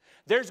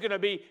 There's going to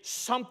be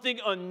something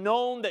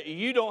unknown that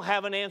you don't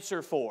have an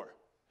answer for.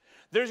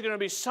 There's going to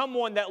be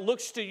someone that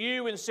looks to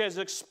you and says,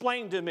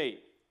 explain to me.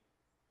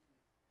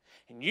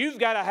 And you've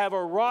got to have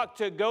a rock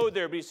to go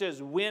there. But he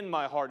says, when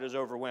my heart is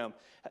overwhelmed.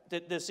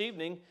 This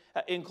evening,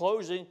 in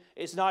closing,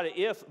 it's not an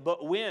if,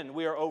 but when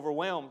we are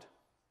overwhelmed.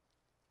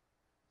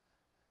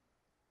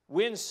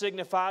 When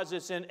signifies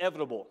it's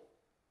inevitable.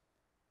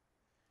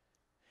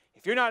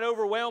 If you're not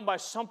overwhelmed by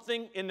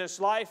something in this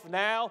life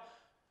now,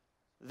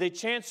 the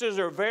chances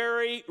are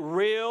very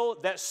real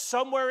that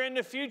somewhere in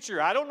the future,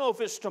 I don't know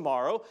if it's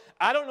tomorrow,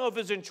 I don't know if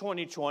it's in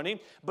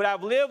 2020, but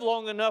I've lived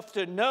long enough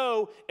to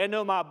know and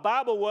know my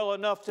Bible well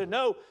enough to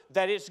know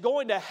that it's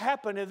going to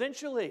happen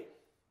eventually.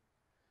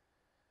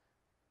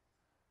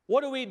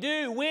 What do we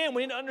do when?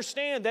 We need to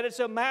understand that it's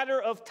a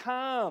matter of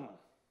time.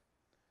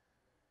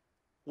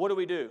 What do?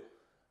 We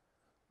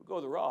go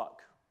to the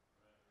rock.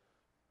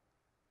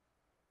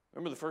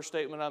 Remember the first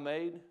statement I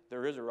made?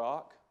 There is a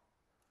rock.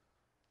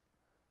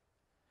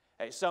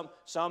 Hey,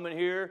 some in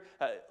here,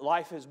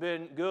 life has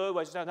been good.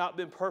 Well, it's not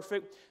been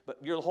perfect, but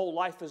your whole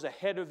life is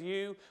ahead of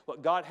you.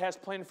 What God has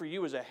planned for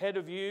you is ahead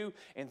of you,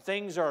 and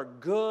things are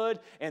good,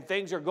 and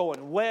things are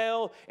going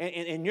well,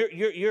 and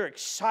you're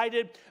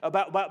excited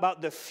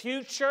about the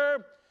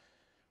future.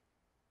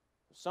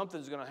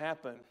 Something's going to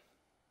happen.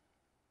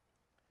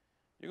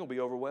 You're going to be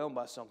overwhelmed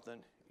by something.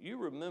 You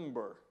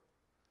remember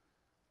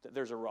that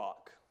there's a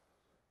rock.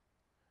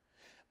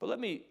 But let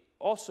me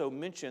also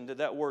mention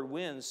that word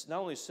wins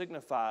not only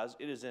signifies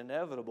it is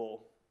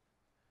inevitable,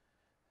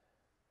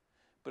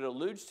 but it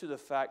alludes to the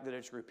fact that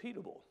it's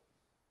repeatable.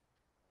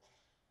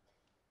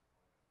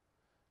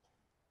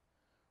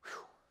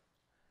 Whew.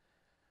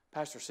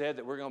 Pastor said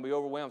that we're going to be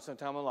overwhelmed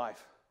sometime in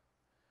life.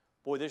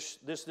 Boy, this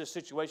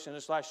situation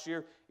this last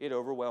year, it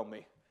overwhelmed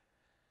me.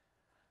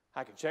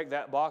 I can check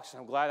that box.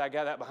 I'm glad I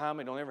got that behind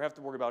me. Don't ever have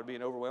to worry about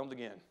being overwhelmed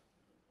again.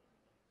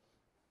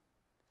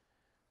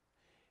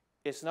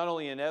 It's not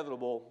only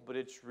inevitable, but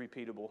it's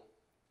repeatable.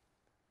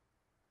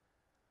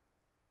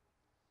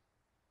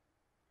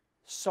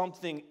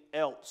 Something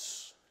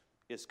else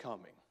is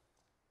coming.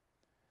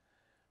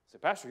 So,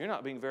 Pastor, you're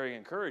not being very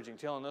encouraging,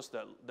 telling us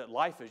that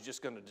life is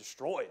just going to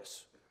destroy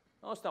us.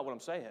 No, that's not what I'm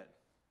saying.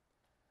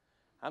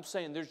 I'm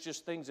saying there's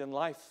just things in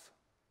life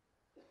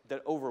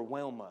that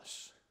overwhelm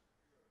us.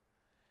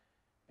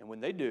 And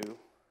when they do,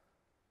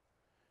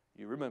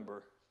 you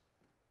remember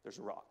there's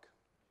a rock.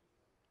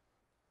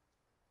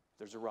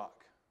 There's a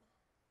rock.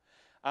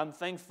 I'm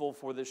thankful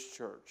for this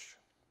church.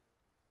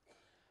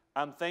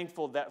 I'm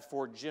thankful that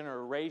for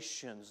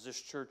generations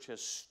this church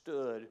has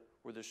stood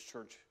where this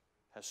church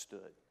has stood.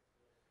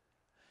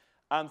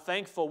 I'm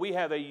thankful we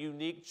have a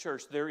unique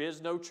church. There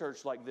is no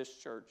church like this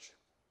church.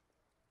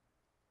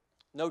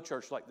 No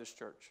church like this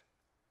church.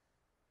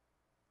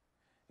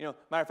 You know,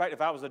 matter of fact,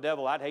 if I was the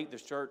devil, I'd hate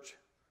this church.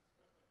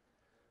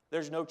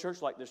 There's no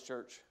church like this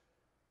church.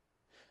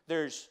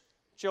 There's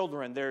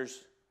children,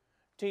 there's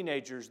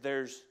teenagers,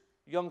 there's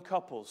young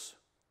couples,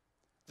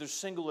 there's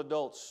single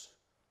adults,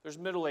 there's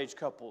middle-aged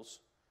couples,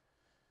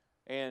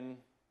 and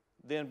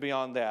then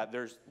beyond that,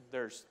 there's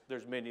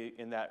many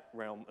in that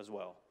realm as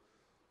well.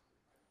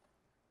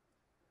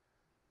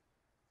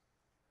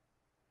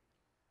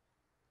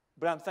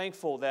 But I'm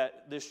thankful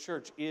that this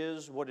church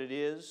is what it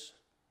is.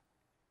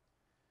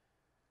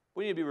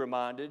 We need to be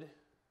reminded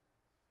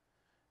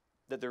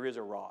that there is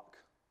a rock.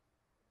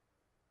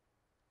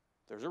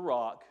 There's a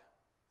rock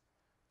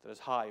that is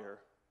higher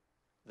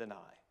than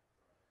I.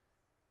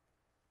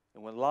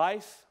 And when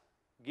life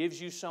gives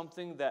you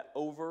something that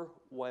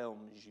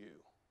overwhelms you,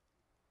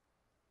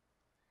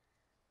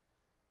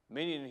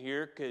 many in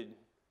here could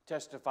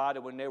testify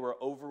to when they were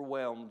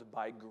overwhelmed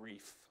by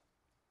grief.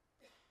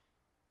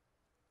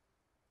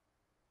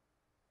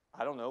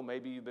 I don't know,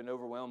 maybe you've been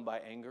overwhelmed by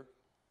anger,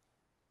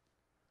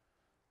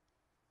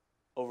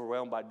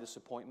 overwhelmed by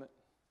disappointment,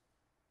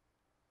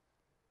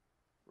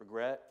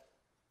 regret,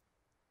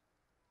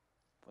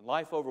 When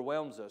life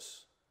overwhelms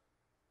us,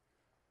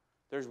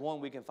 there's one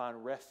we can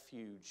find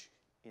refuge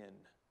in.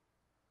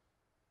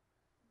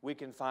 We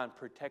can find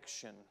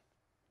protection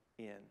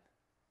in.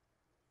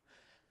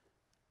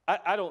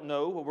 I don't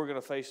know what we're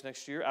going to face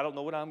next year. I don't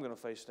know what I'm going to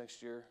face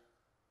next year.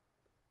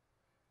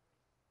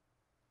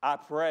 I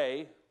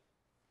pray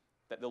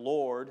that the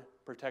Lord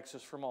protects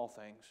us from all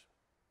things.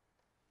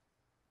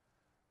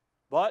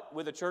 But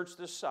with a church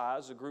this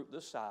size, a group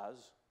this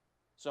size,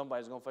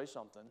 somebody's going to face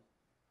something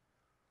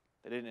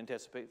they didn't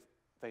anticipate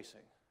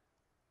facing.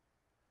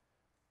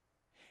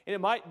 And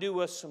it might do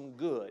us some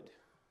good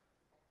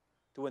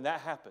to when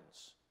that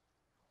happens.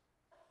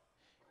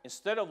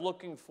 Instead of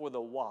looking for the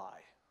why,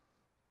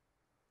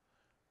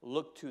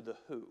 look to the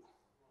who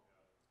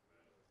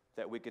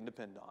that we can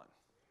depend on.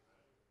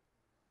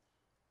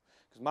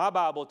 Because my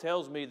Bible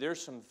tells me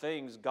there's some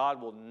things God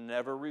will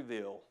never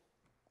reveal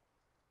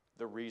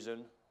the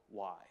reason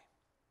why.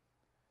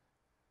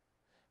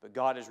 But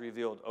God has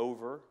revealed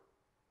over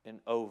and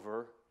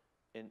over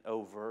and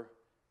over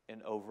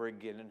and over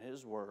again in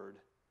His Word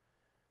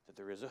that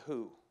there is a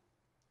who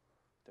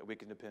that we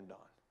can depend on.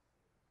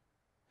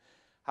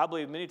 I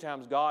believe many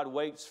times God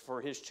waits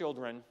for His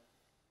children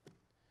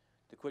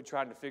to quit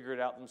trying to figure it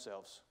out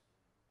themselves.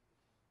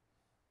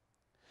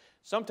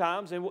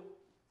 Sometimes, and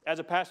as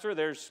a pastor,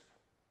 there's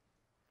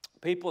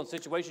people and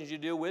situations you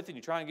deal with, and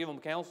you try and give them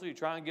counsel, you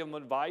try and give them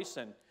advice,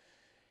 and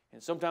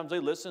sometimes they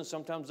listen,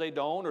 sometimes they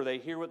don't, or they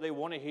hear what they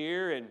want to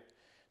hear. And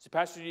so,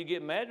 Pastor, do you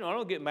get mad? No, I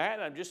don't get mad.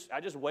 I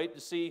just wait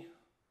to see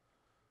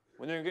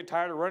when they're going to get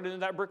tired of running into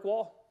that brick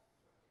wall.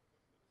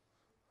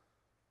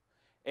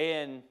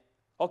 And,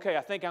 okay,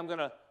 I think I'm going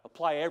to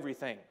apply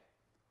everything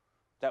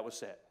that was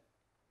said.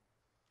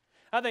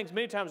 I think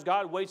many times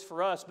God waits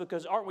for us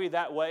because aren't we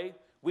that way?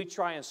 We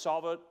try and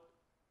solve it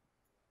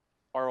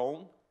our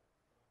own.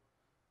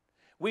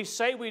 We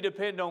say we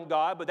depend on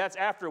God, but that's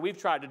after we've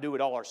tried to do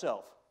it all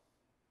ourselves.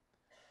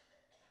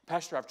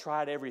 Pastor, I've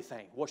tried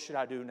everything. What should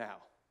I do now?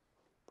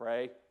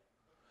 Pray.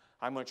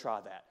 I'm going to try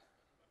that.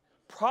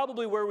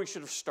 Probably where we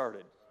should have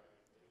started.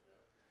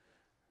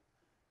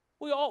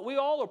 We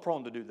all are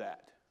prone to do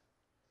that.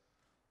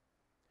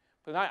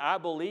 But I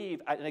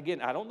believe, and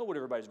again, I don't know what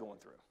everybody's going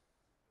through.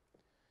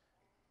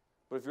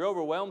 But if you're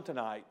overwhelmed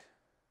tonight,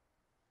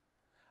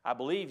 I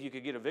believe you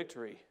could get a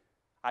victory.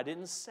 I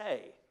didn't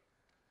say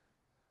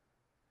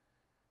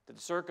that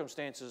the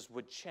circumstances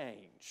would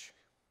change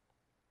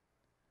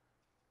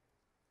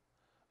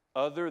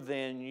other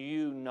than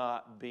you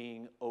not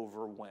being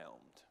overwhelmed.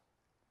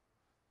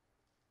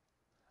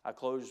 I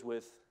close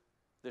with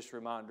this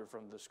reminder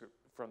from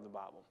the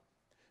Bible.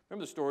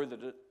 Remember the story of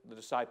the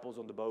disciples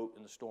on the boat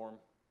in the storm?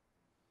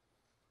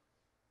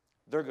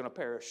 They're going to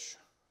perish.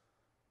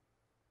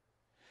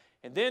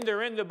 And then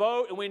they're in the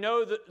boat, and we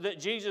know that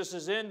Jesus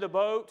is in the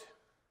boat.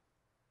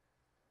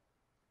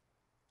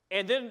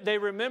 And then they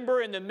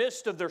remember in the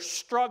midst of their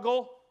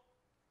struggle,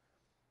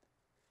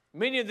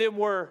 many of them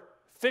were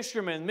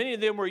fishermen. Many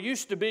of them were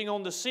used to being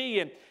on the sea.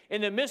 And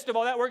in the midst of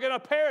all that, we're going to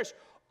perish.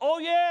 Oh,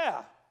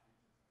 yeah.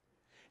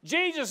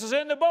 Jesus is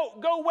in the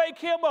boat. Go wake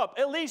him up.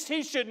 At least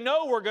he should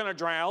know we're going to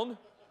drown.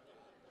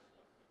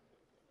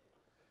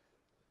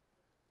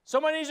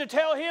 Somebody needs to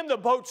tell him the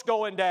boat's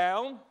going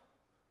down.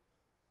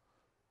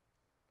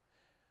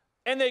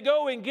 And they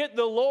go and get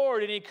the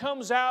Lord, and he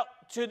comes out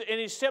and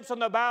he steps on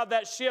the bow of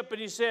that ship,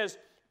 and he says,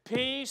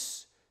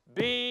 "Peace,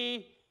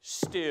 be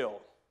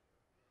still."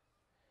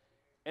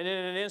 And in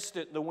an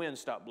instant, the wind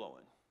stopped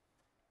blowing.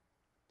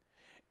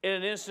 In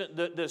an instant,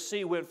 the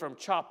sea went from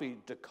choppy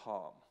to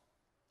calm.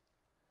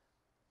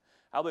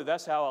 I believe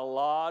that's how a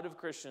lot of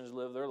Christians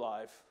live their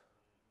life.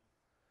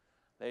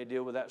 They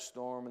deal with that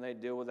storm, and they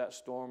deal with that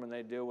storm, and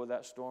they deal with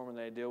that storm, and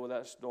they deal with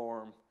that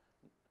storm,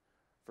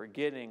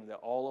 forgetting that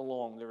all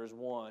along there is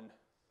one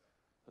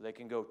that they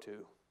can go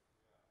to.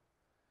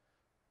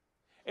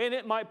 And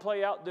it might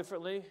play out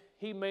differently.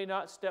 He may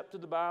not step to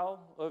the bow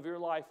of your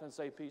life and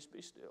say, "Peace,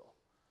 be still."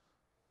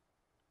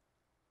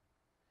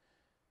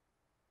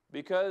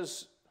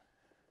 Because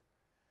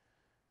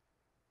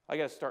I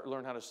got to start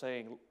learning how to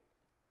say,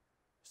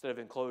 instead of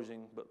in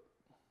closing, but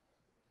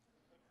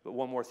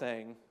one more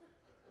thing.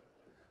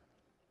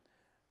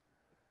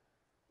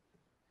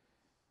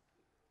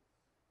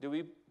 Do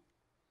we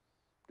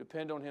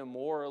depend on him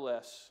more or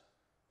less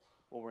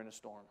when we're in a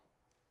storm?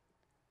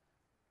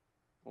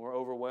 When we're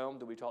overwhelmed,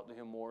 do we talk to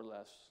him more or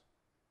less?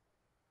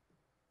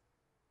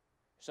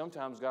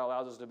 Sometimes God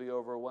allows us to be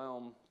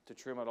overwhelmed to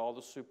trim out all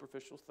the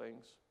superficial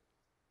things.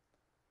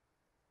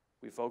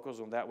 We focus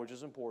on that which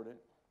is important.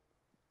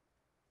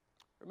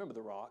 Remember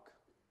the rock.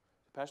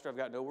 "Pastor, I've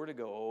got nowhere to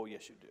go." Oh,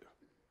 yes, you do.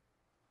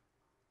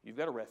 You've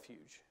got a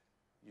refuge.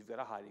 You've got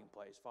a hiding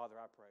place. Father,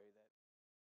 I pray that